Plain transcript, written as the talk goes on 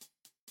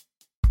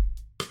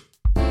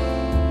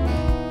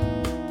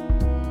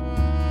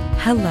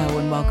Hello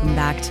and welcome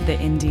back to The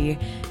Indie,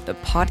 the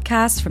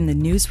podcast from the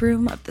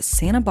newsroom of the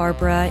Santa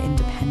Barbara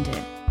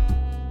Independent.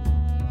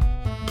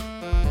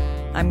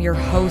 I'm your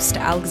host,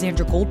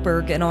 Alexandra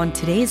Goldberg, and on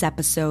today's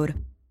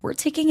episode, we're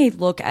taking a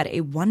look at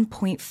a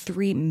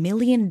 $1.3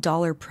 million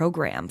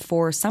program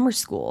for summer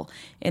school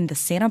in the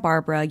Santa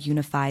Barbara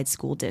Unified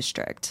School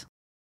District.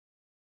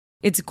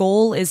 Its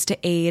goal is to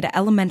aid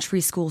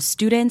elementary school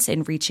students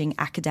in reaching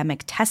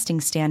academic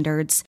testing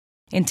standards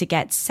and to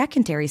get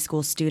secondary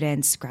school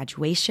students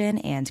graduation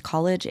and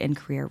college and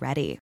career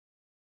ready.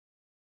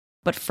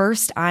 But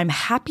first, I'm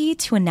happy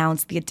to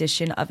announce the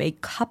addition of a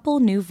couple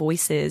new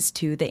voices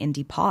to the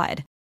Indie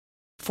Pod.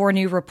 4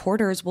 new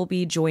reporters will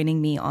be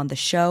joining me on the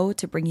show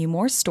to bring you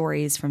more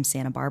stories from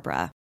Santa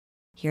Barbara.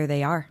 Here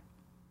they are.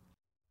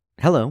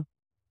 Hello,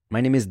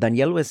 my name is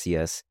Daniel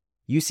Huesias,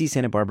 UC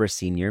Santa Barbara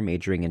senior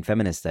majoring in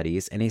feminist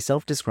studies and a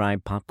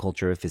self-described pop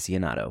culture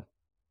aficionado.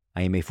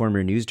 I am a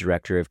former news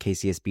director of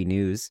KCSB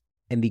News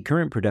and the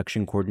current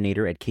production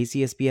coordinator at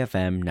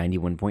KCSB-FM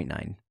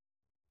 91.9.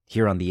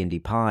 Here on the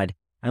Indie Pod,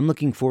 I'm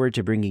looking forward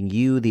to bringing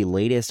you the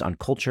latest on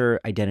culture,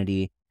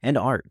 identity, and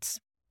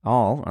arts,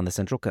 all on the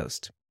Central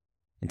Coast.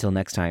 Until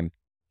next time,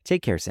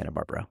 take care, Santa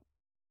Barbara.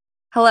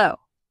 Hello,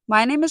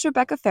 my name is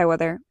Rebecca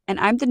Fairweather, and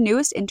I'm the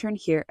newest intern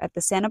here at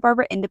the Santa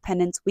Barbara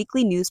Independent's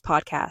weekly news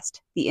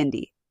podcast, The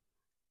Indie.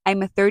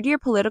 I'm a third-year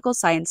political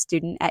science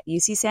student at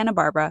UC Santa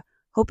Barbara,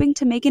 hoping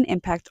to make an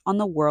impact on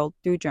the world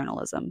through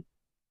journalism.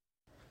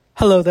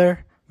 Hello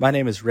there. My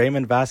name is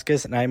Raymond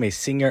Vasquez, and I am a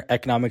senior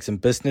economics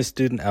and business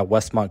student at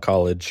Westmont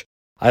College.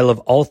 I love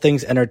all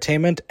things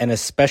entertainment and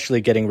especially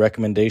getting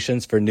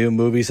recommendations for new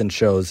movies and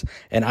shows,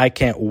 and I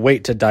can't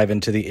wait to dive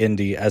into the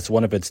Indie as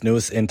one of its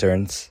newest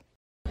interns.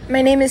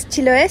 My name is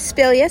Chiloe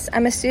Spilius.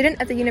 I'm a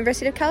student at the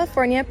University of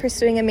California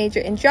pursuing a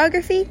major in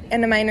geography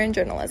and a minor in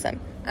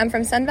journalism. I'm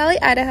from Sun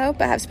Valley, Idaho,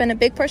 but have spent a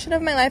big portion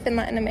of my life in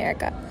Latin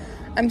America.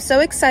 I'm so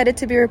excited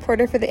to be a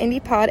reporter for the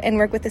Indie Pod and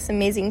work with this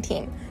amazing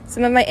team.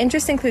 Some of my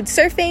interests include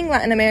surfing,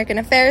 Latin American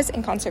affairs,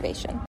 and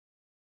conservation.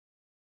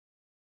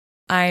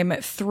 I'm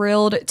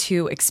thrilled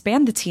to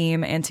expand the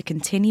team and to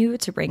continue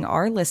to bring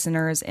our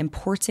listeners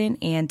important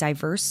and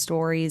diverse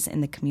stories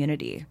in the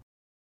community.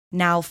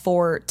 Now,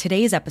 for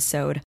today's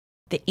episode,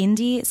 the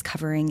Indie is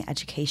covering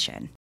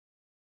education.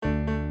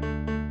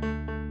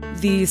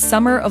 The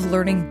Summer of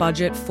Learning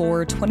budget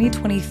for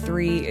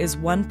 2023 is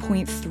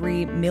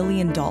 $1.3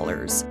 million,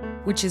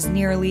 which is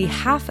nearly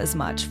half as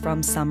much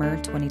from summer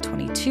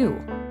 2022,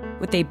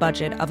 with a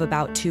budget of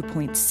about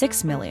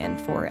 $2.6 million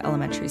for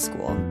elementary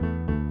school.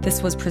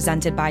 This was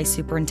presented by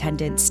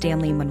Superintendent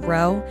Stanley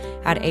Monroe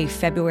at a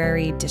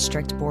February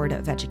District Board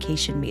of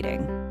Education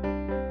meeting.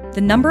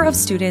 The number of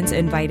students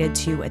invited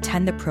to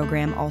attend the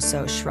program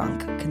also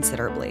shrunk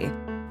considerably,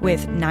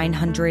 with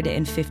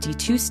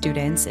 952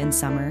 students in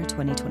summer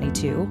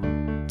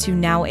 2022 to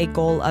now a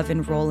goal of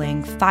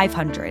enrolling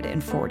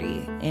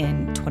 540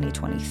 in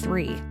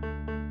 2023.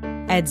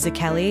 Ed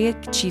Zakelli,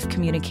 Chief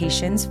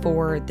Communications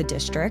for the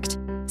district,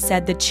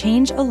 said the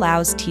change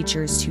allows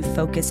teachers to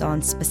focus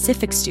on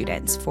specific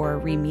students for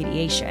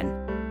remediation,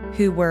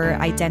 who were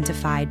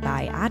identified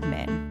by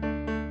admin.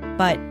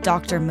 But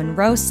Dr.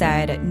 Monroe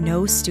said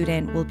no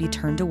student will be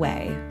turned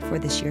away for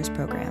this year's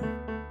program.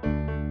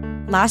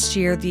 Last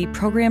year, the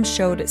program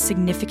showed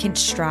significant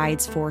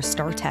strides for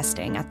STAR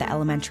testing at the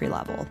elementary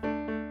level.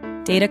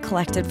 Data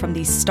collected from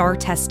the STAR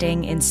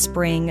testing in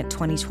spring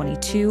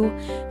 2022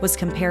 was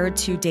compared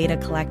to data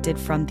collected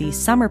from the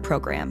summer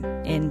program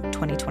in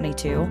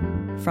 2022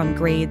 from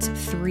grades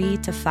 3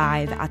 to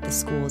 5 at the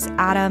schools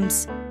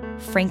Adams,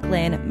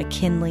 Franklin,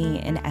 McKinley,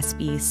 and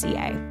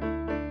SBCA.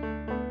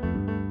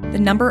 The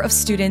number of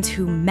students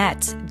who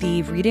met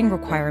the reading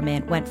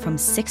requirement went from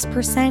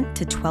 6%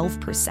 to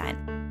 12%,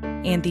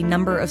 and the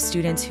number of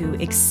students who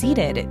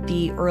exceeded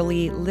the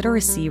early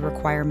literacy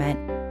requirement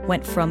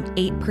went from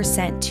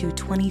 8% to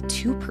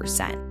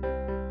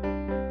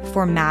 22%.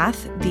 For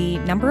math, the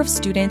number of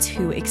students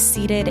who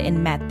exceeded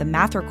and met the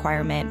math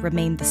requirement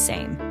remained the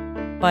same,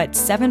 but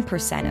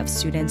 7% of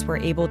students were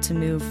able to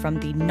move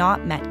from the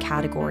not met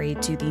category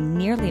to the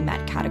nearly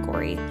met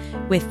category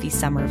with the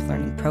Summer of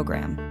Learning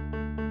program.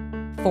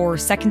 For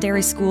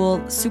secondary school,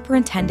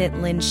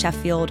 Superintendent Lynn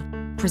Sheffield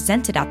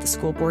presented at the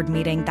school board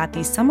meeting that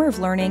the Summer of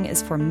Learning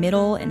is for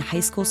middle and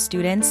high school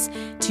students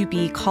to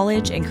be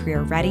college and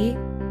career ready,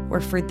 or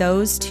for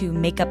those to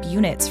make up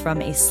units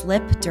from a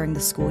slip during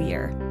the school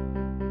year.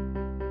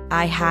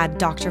 I had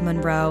Dr.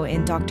 Monroe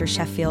and Dr.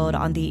 Sheffield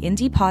on the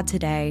Indie Pod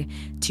today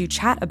to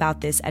chat about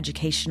this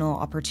educational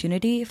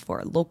opportunity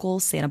for local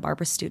Santa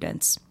Barbara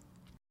students.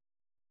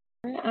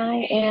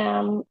 I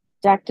am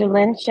Dr.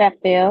 Lynn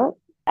Sheffield.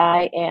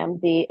 I am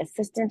the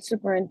Assistant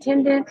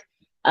Superintendent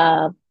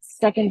of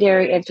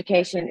Secondary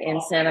Education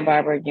in Santa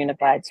Barbara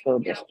Unified School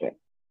District.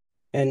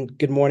 And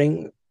good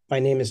morning. My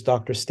name is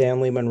Dr.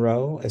 Stanley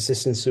Monroe,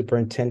 Assistant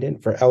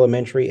Superintendent for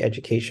Elementary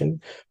Education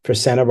for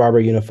Santa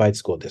Barbara Unified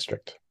School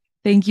District.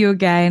 Thank you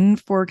again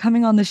for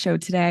coming on the show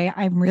today.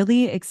 I'm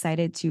really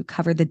excited to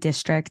cover the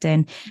district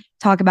and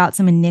talk about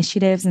some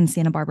initiatives in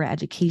Santa Barbara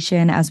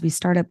education as we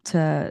start up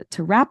to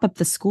wrap up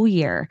the school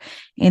year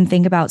and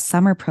think about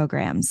summer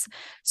programs.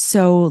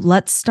 So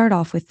let's start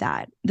off with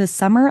that. The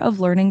Summer of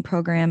Learning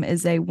program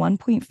is a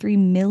 $1.3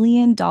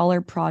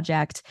 million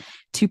project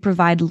to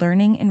provide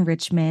learning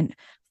enrichment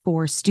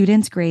for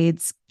students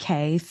grades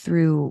K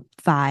through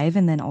 5,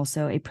 and then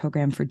also a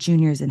program for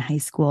juniors in high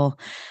school.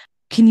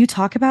 Can you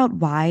talk about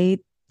why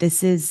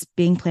this is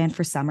being planned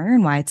for summer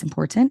and why it's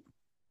important?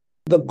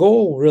 The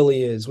goal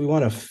really is we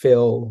want to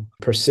fill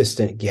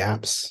persistent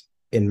gaps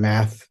in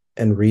math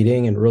and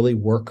reading and really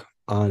work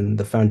on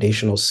the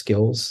foundational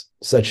skills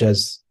such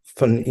as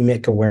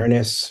phonemic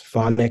awareness,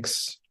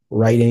 phonics,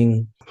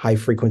 writing, high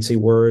frequency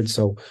words.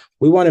 So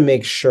we want to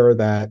make sure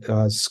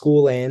that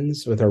school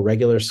ends with our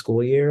regular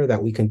school year,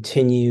 that we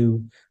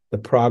continue the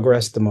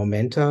progress, the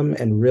momentum,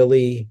 and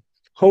really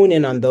hone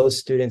in on those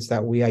students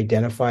that we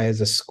identify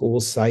as a school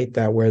site,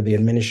 that where the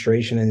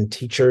administration and the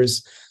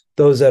teachers,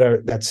 those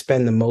that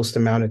spend the most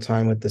amount of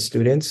time with the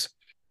students,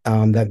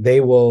 that they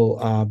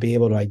will be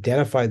able to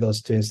identify those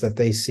students that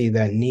they see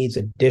that needs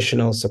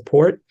additional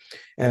support.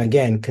 And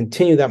again,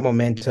 continue that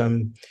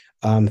momentum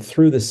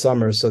through the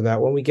summer so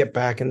that when we get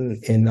back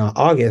in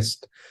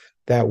August,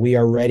 that we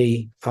are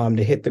ready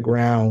to hit the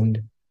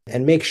ground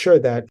and make sure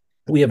that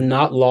we have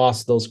not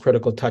lost those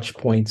critical touch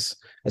points,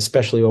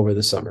 especially over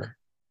the summer.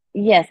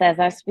 Yes, as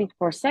I speak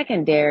for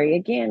secondary,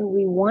 again,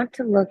 we want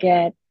to look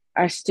at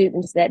our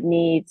students that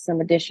need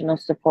some additional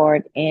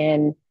support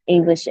in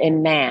English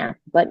and math.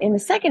 But in the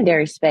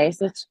secondary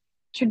space, it's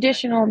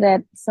traditional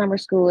that summer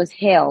school is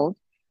held,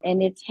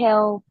 and it's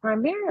held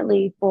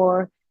primarily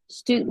for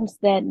students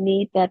that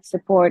need that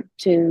support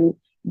to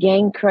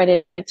gain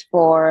credits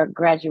for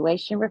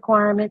graduation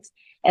requirements,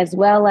 as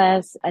well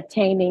as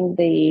attaining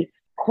the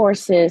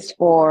courses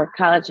for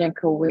college and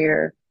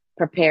career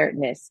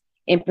preparedness.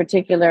 In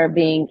particular,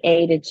 being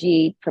A to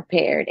G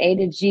prepared. A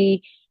to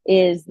G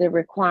is the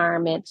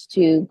requirements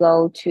to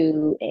go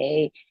to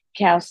a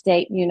Cal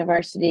State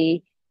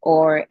University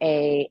or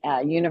a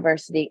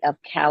University of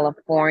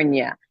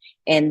California.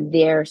 And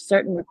there are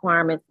certain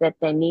requirements that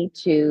they need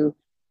to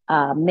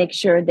make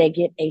sure they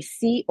get a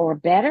C or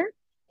better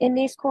in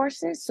these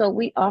courses. So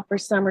we offer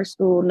summer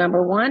school,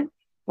 number one,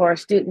 for our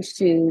students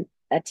to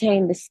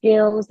attain the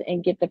skills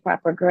and get the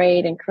proper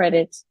grade and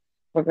credits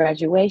for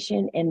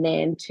graduation, and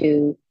then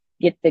to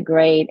get the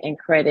grade and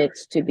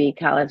credits to be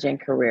college and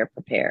career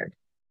prepared.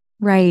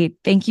 Right.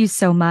 Thank you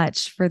so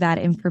much for that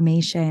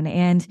information.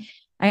 And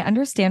I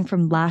understand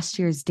from last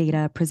year's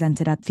data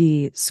presented at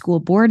the school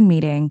board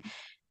meeting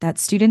that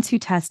students who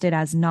tested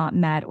as not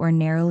met or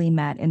narrowly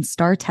met in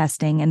STAR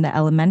testing in the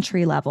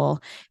elementary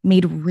level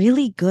made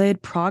really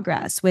good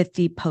progress with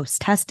the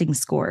post-testing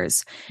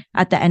scores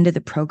at the end of the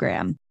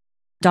program.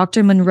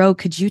 Dr. Monroe,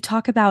 could you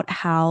talk about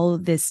how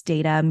this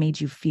data made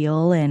you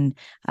feel and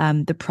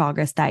the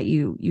progress that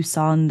you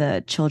saw in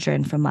the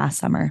children from last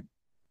summer?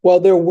 Well,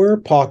 there were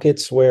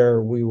pockets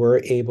where we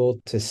were able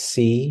to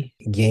see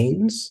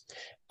gains.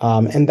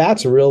 And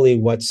that's really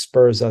what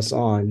spurs us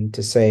on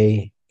to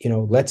say,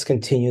 let's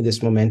continue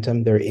this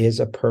momentum. There is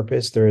a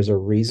purpose. There is a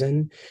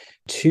reason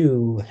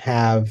to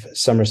have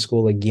summer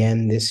school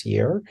again this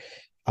year.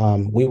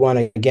 We want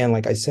to, again,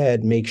 like I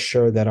said, make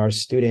sure that our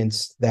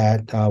students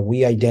that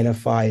we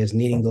identify as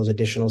needing those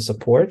additional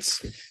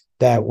supports,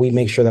 that we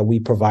make sure that we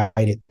provide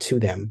it to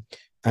them,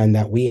 and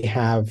that we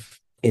have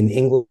in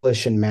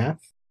English and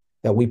math,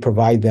 that we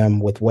provide them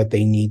with what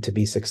they need to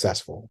be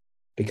successful.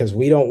 Because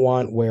we don't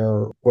want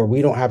where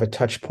we don't have a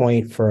touch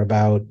point for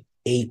about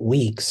 8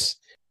 weeks,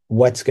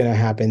 what's going to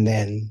happen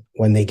then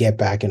when they get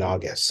back in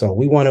August. So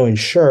we want to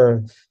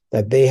ensure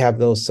that they have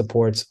those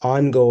supports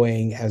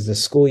ongoing as the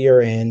school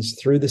year ends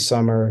through the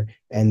summer,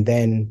 and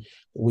then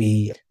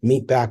we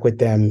meet back with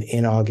them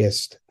in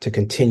August to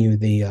continue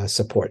the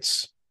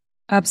supports.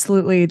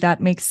 Absolutely.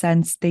 That makes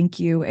sense. Thank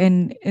you.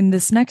 And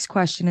this next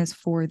question is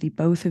for the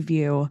both of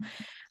you.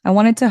 I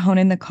wanted to hone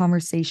in the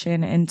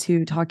conversation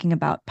into talking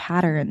about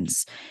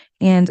patterns.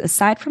 And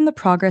aside from the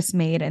progress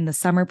made in the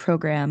summer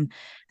program,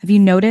 have you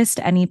noticed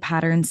any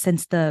patterns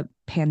since the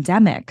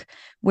pandemic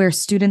where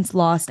students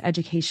lost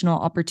educational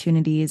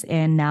opportunities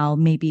and now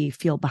maybe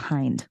feel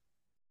behind?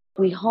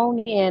 We hone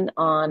in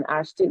on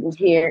our students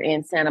here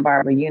in Santa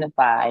Barbara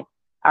Unified.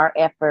 Our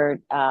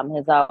effort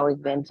has always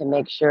been to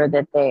make sure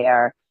that they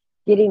are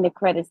getting the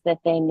credits that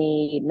they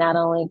need, not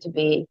only to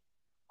be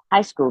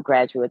high school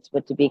graduates,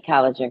 but to be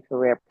college and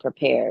career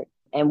prepared.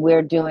 And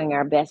we're doing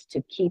our best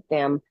to keep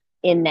them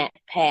in that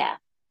path.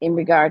 In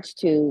regards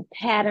to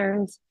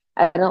patterns,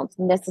 I don't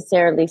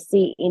necessarily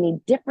see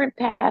any different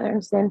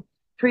patterns than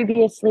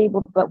previously,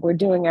 but we're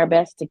doing our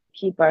best to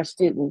keep our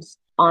students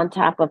on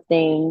top of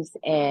things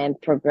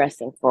and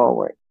progressing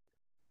forward.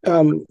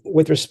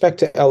 With respect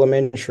to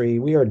elementary,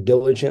 we are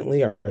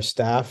diligently, our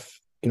staff,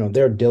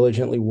 they're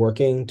diligently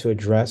working to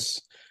address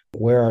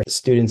where our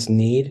students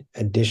need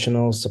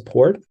additional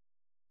support.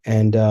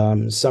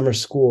 And summer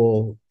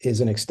school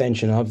is an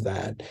extension of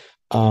that.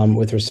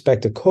 With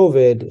respect to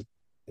COVID,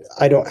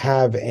 I don't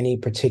have any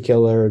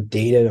particular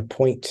data to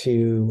point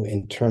to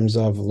in terms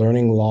of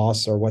learning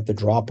loss or what the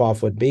drop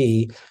off would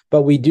be,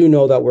 but we do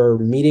know that we're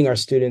meeting our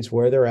students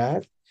where they're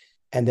at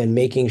and then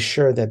making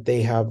sure that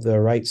they have the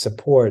right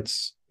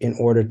supports in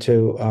order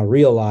to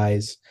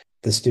realize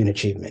the student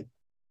achievement.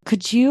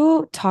 Could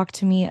you talk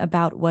to me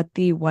about what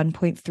the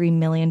 $1.3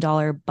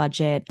 million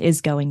budget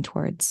is going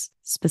towards,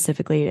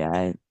 specifically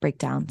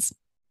breakdowns?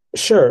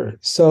 Sure.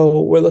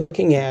 So we're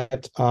looking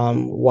at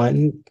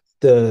one,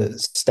 the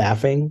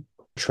staffing,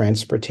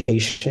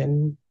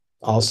 transportation,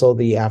 also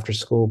the after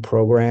school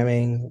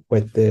programming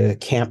with the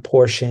camp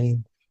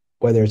portion,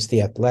 whether it's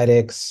the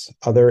athletics,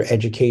 other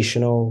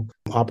educational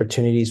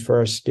opportunities for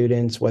our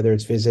students, whether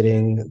it's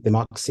visiting the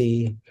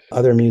Moxie,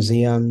 other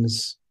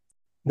museums.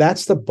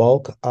 That's the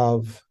bulk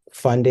of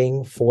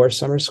funding for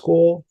summer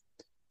school,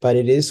 but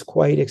it is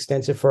quite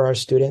extensive for our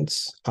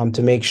students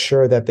to make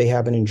sure that they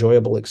have an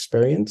enjoyable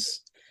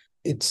experience.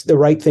 It's the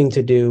right thing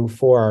to do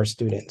for our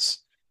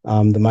students.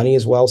 The money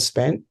is well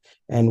spent,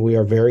 and we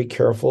are very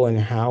careful in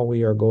how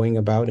we are going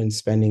about and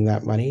spending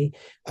that money.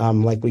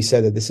 Like we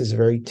said, that this is a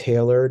very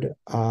tailored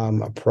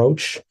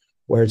approach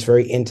where it's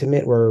very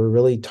intimate. We're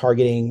really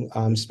targeting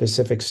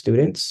specific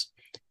students,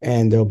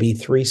 and there'll be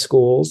 3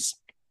 schools.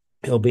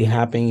 It'll be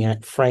happening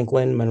at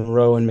Franklin,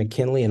 Monroe, and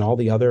McKinley, and all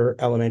the other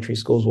elementary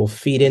schools will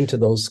feed into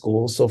those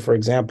schools. So, for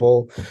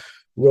example,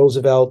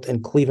 Roosevelt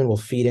and Cleveland will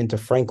feed into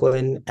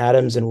Franklin,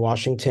 Adams and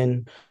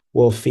Washington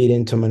will feed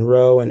into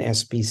Monroe and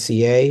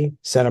SBCA,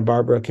 Santa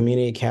Barbara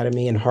Community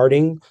Academy and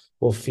Harding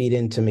will feed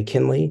into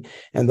McKinley,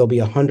 and there'll be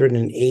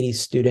 180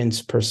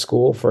 students per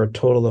school for a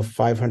total of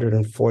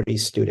 540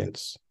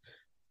 students.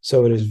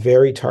 So it is a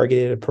very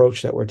targeted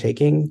approach that we're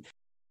taking.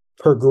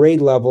 Per grade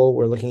level,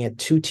 we're looking at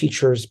 2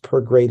 teachers per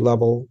grade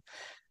level.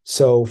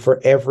 So for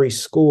every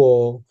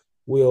school,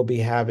 we'll be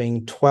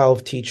having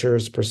 12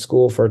 teachers per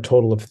school for a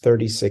total of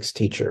 36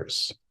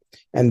 teachers.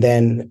 And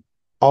then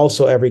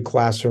also every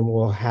classroom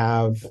will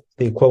have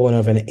the equivalent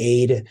of an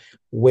aide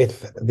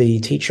with the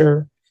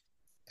teacher.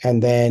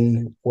 And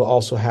then we'll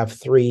also have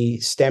 3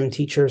 STEM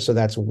teachers. So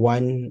that's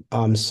 1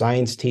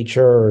 science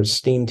teacher or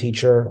STEAM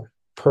teacher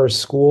per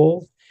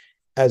school,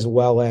 as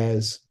well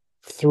as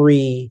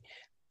 3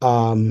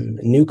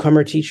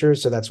 newcomer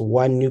teachers. So that's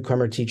 1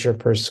 newcomer teacher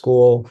per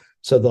school.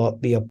 So there'll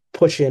be a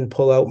push-in,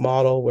 pull-out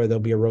model where there'll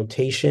be a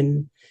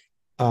rotation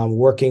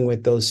working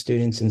with those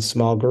students in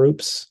small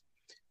groups.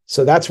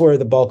 So that's where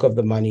the bulk of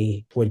the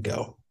money would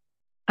go.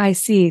 I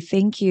see.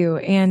 Thank you.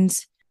 And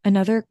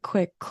another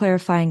quick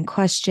clarifying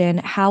question.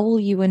 How will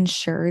you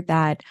ensure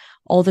that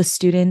all the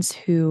students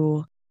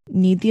who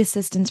need the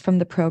assistance from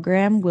the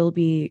program will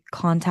be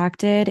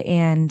contacted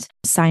and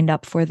signed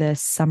up for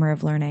this summer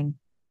of learning?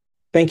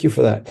 Thank you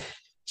for that.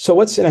 So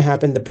what's going to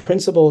happen, the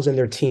principals and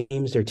their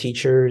teams, their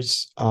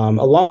teachers,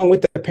 along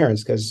with the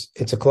parents, because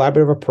it's a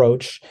collaborative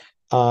approach,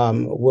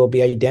 will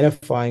be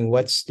identifying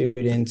what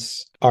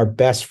students are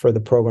best for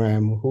the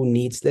program, who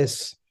needs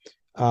this.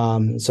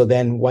 So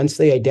then once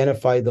they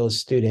identify those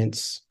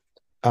students,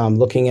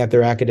 looking at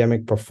their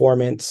academic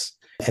performance,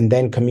 and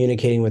then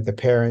communicating with the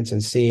parents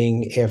and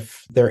seeing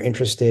if they're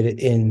interested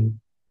in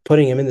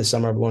putting them in the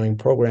summer of learning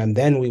program,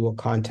 then we will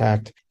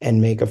contact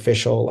and make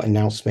official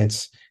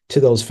announcements to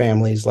those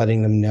families,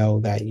 letting them know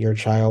that your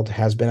child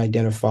has been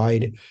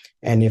identified.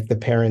 And if the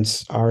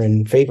parents are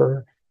in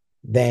favor,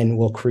 then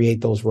we'll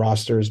create those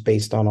rosters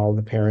based on all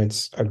the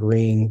parents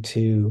agreeing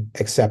to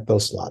accept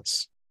those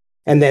slots.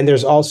 And then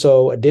there's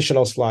also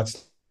additional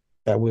slots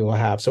that we will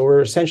have. So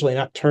we're essentially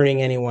not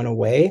turning anyone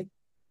away,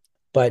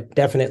 but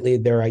definitely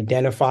they're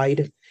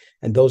identified.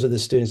 And those are the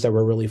students that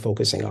we're really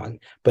focusing on.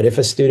 But if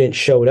a student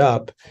showed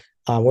up,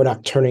 we're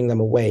not turning them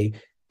away.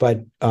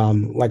 But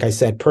like I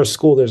said, per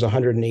school, there's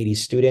 180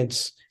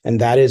 students, and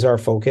that is our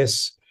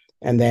focus.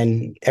 And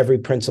then every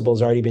principal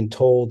has already been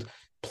told,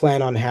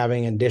 plan on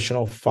having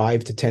additional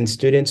 5 to 10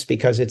 students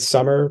because it's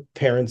summer.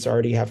 Parents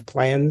already have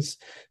plans.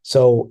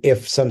 So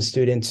if some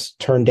students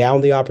turn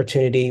down the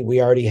opportunity,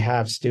 we already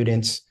have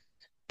students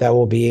that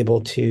will be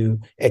able to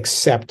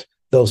accept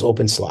those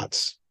open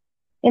slots.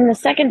 In the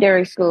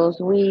secondary schools,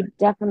 we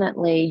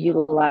definitely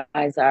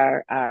utilize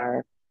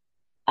our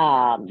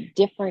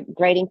different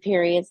grading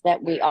periods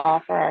that we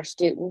offer our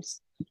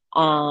students.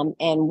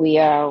 And we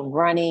are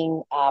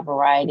running a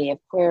variety of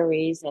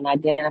queries and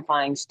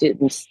identifying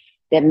students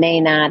that may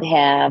not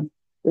have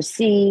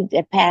received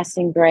a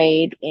passing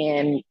grade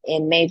in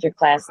major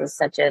classes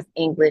such as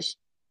English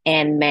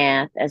and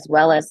math, as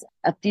well as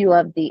a few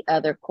of the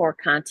other core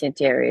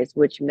content areas,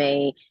 which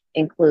may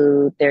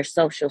include their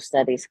social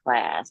studies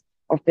class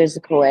or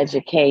physical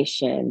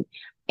education.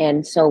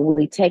 And so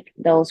we take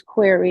those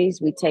queries,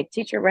 we take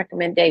teacher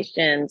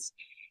recommendations,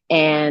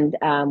 and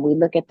we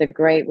look at the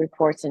grade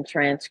reports and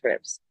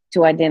transcripts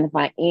to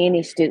identify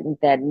any student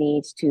that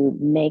needs to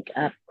make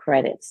up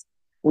credits.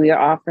 We are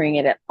offering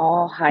it at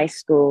all high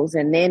schools,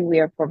 and then we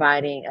are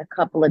providing a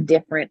couple of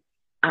different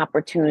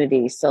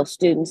opportunities. So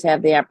students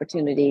have the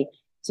opportunity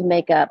to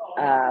make up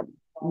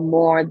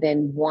more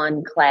than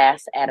one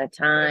class at a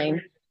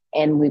time.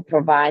 and we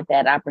provide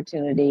that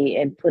opportunity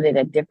and put it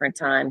at different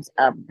times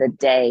of the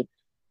day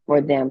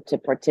for them to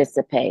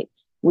participate.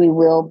 We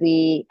will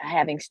be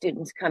having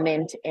students come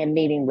in and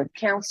meeting with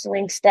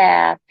counseling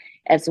staff,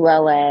 as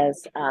well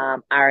as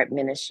our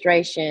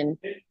administration,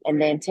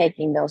 and then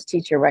taking those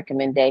teacher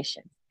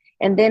recommendations.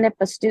 And then if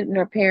a student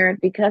or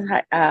parent, because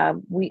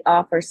we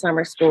offer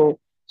summer school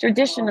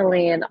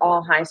traditionally in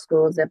all high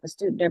schools, if a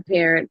student or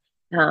parent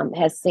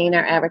has seen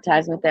our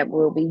advertisement that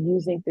we'll be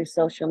using through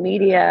social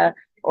media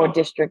or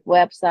district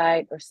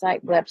website or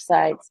site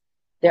websites,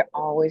 they're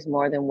always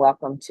more than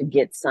welcome to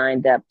get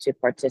signed up to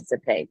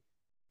participate.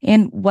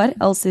 And what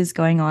else is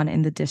going on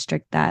in the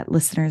district that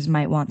listeners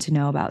might want to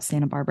know about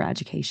Santa Barbara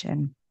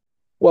education?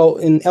 Well,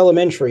 in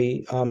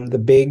elementary,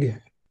 the big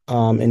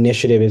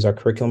initiative is our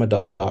curriculum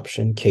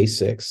adoption,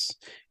 K-6,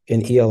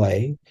 in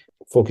ELA,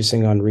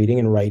 focusing on reading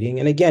and writing.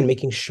 And again,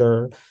 making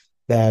sure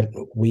that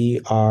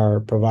we are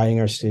providing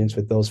our students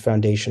with those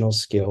foundational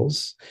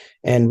skills.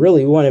 And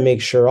really, we want to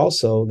make sure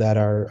also that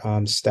our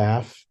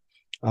staff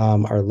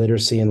are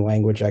literacy and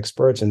language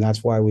experts. And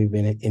that's why we've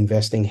been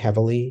investing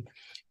heavily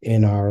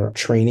in our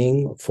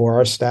training for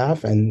our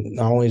staff. And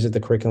not only is it the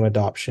curriculum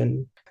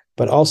adoption,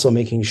 but also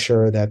making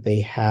sure that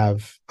they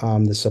have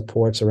the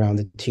supports around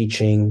the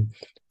teaching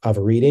of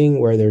reading,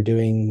 where they're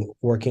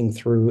working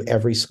through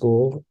every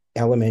school,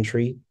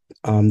 elementary,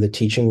 the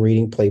teaching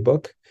reading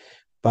playbook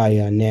by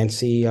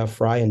Nancy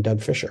Fry and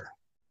Doug Fisher.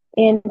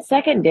 In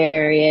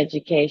secondary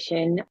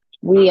education,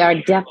 we are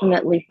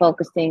definitely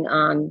focusing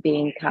on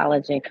being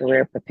college and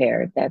career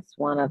prepared. That's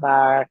one of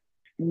our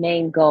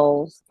main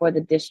goals for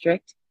the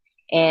district.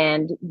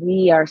 And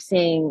we are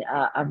seeing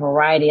a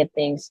variety of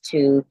things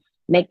to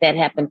make that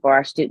happen for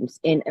our students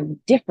in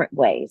different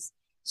ways.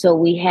 So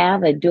we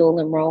have a dual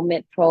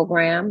enrollment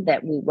program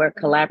that we work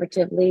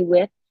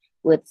collaboratively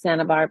with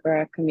Santa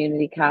Barbara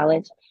Community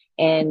College.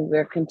 And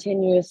we're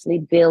continuously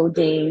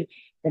building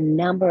the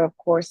number of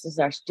courses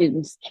our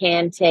students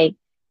can take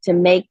to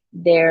make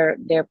their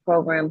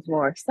programs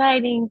more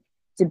exciting,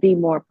 to be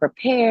more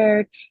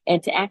prepared,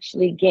 and to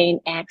actually gain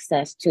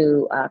access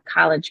to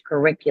college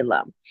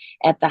curriculum.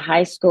 At the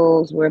high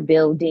schools, we're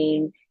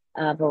building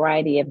a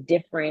variety of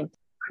different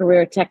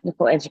career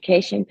technical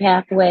education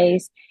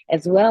pathways,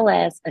 as well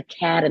as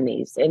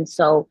academies. And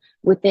so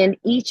within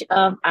each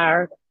of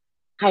our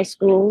high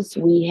schools,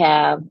 we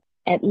have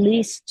at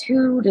least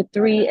 2 to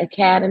 3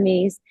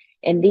 academies.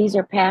 And these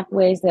are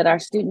pathways that our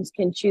students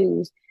can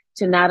choose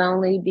to not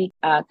only be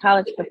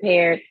college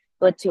prepared,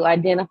 but to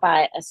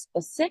identify a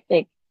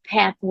specific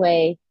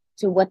pathway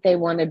to what they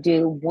want to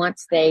do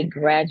once they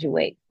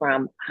graduate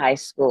from high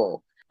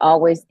school,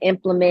 always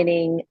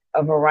implementing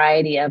a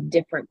variety of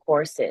different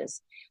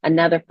courses.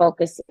 Another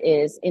focus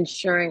is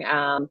ensuring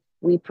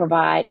we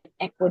provide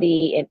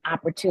equity and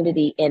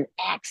opportunity and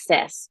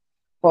access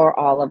for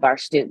all of our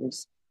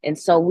students. And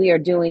so we are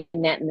doing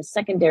that in the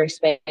secondary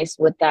space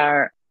with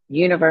our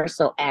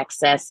universal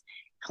access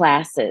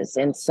classes.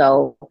 And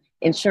so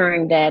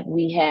ensuring that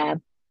we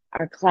have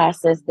our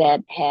classes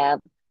that have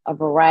a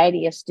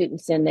variety of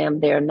students in them.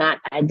 They're not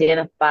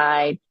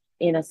identified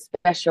in a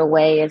special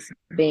way as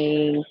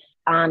being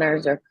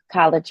honors or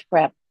college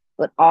prep,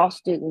 but all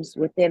students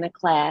within a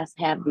class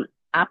have the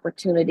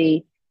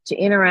opportunity to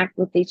interact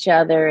with each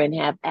other and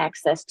have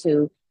access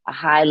to a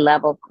high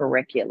level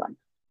curriculum.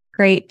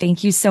 Great.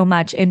 Thank you so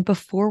much. And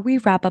before we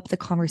wrap up the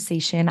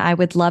conversation, I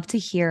would love to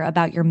hear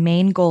about your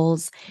main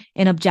goals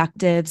and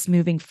objectives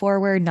moving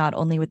forward, not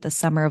only with the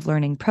Summer of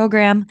Learning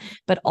program,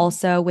 but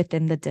also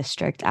within the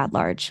district at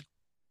large.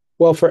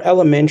 Well, for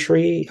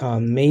elementary,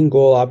 main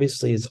goal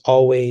obviously is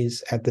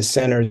always at the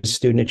center of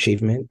student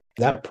achievement.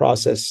 That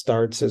process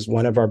starts as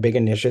one of our big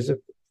initiatives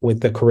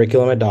with the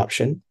curriculum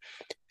adoption.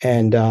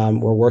 And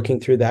we're working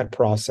through that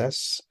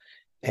process.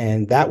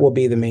 And that will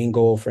be the main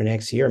goal for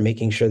next year,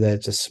 making sure that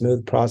it's a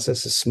smooth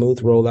process, a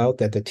smooth rollout,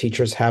 that the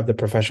teachers have the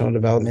professional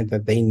development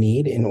that they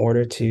need in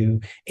order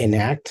to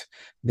enact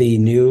the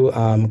new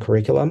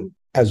curriculum,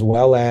 as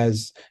well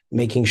as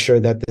making sure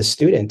that the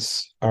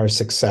students are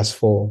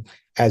successful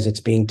as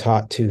it's being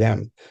taught to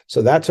them.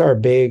 So that's our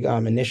big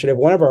initiative.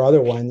 One of our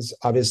other ones,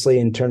 obviously,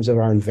 in terms of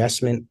our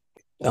investment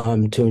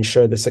to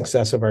ensure the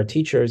success of our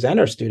teachers and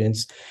our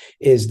students,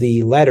 is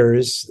the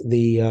letters,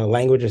 the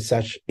language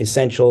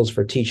essentials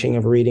for teaching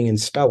of reading and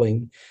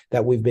spelling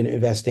that we've been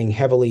investing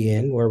heavily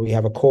in, where we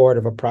have a cohort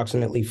of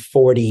approximately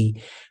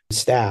 40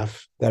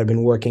 staff that have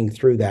been working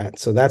through that.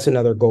 So that's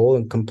another goal,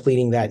 and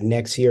completing that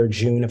next year,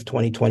 June of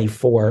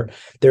 2024.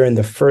 They're in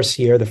the first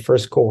year, the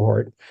first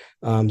cohort.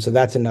 So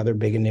that's another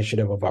big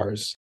initiative of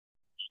ours.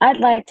 I'd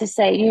like to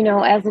say,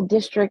 as a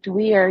district,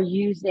 we are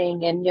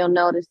using, and you'll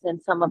notice in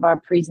some of our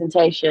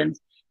presentations,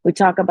 we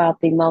talk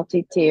about the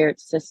multi-tiered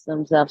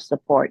systems of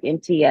support,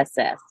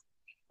 MTSS.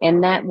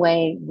 And that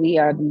way we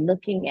are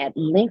looking at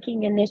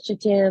linking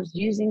initiatives,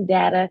 using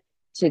data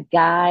to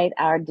guide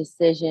our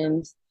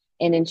decisions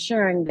and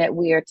ensuring that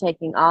we are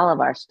taking all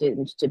of our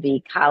students to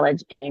be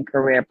college and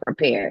career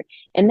prepared.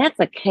 And that's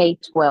a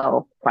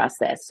K-12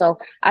 process. So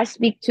I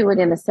speak to it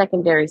in a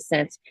secondary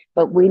sense,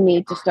 but we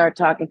need to start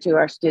talking to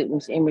our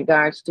students in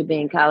regards to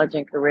being college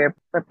and career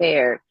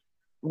prepared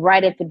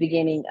right at the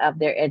beginning of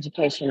their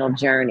educational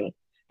journey.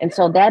 And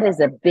so that is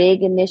a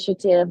big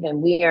initiative,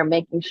 and we are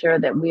making sure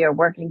that we are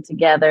working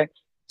together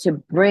to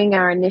bring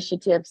our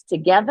initiatives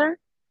together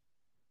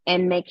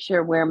and make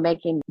sure we're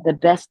making the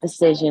best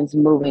decisions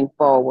moving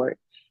forward.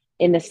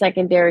 In the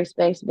secondary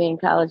space, being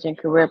college and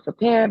career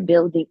prepared,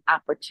 building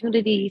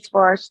opportunities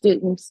for our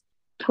students,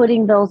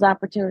 putting those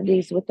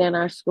opportunities within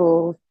our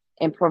schools,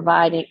 and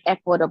providing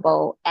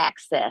equitable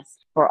access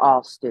for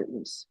all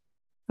students.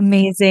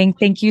 Amazing.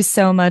 Thank you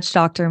so much,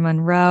 Dr.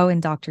 Monroe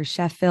and Dr.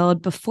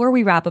 Sheffield. Before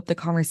we wrap up the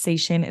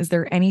conversation, is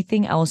there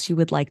anything else you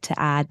would like to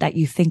add that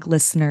you think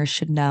listeners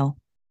should know?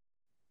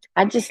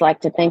 I'd just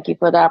like to thank you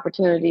for the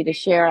opportunity to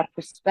share our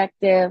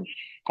perspective.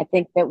 I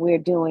think that we're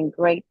doing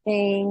great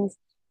things.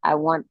 I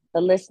want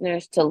the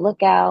listeners to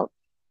look out.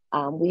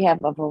 We have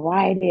a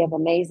variety of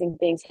amazing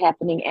things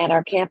happening at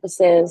our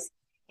campuses.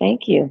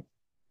 Thank you.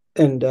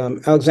 And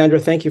Alexandra,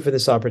 thank you for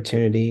this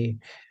opportunity.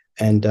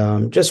 And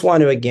just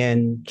want to,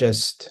 again,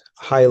 just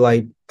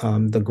highlight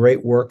the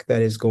great work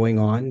that is going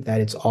on,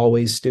 that it's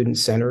always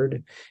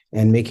student-centered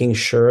and making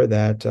sure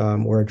that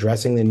we're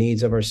addressing the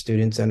needs of our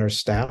students and our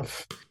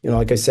staff.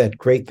 Like I said,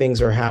 great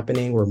things are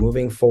happening. We're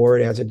moving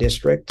forward as a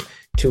district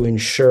to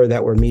ensure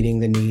that we're meeting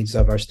the needs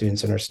of our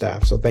students and our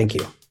staff. So thank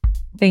you.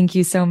 Thank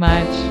you so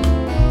much.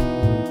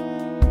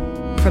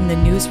 From the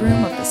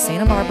newsroom of the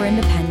Santa Barbara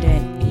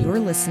Independent, you're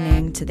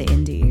listening to The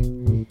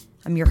Indie.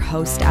 I'm your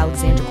host,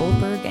 Alexandra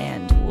Goldberg,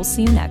 and we'll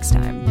see you next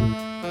time.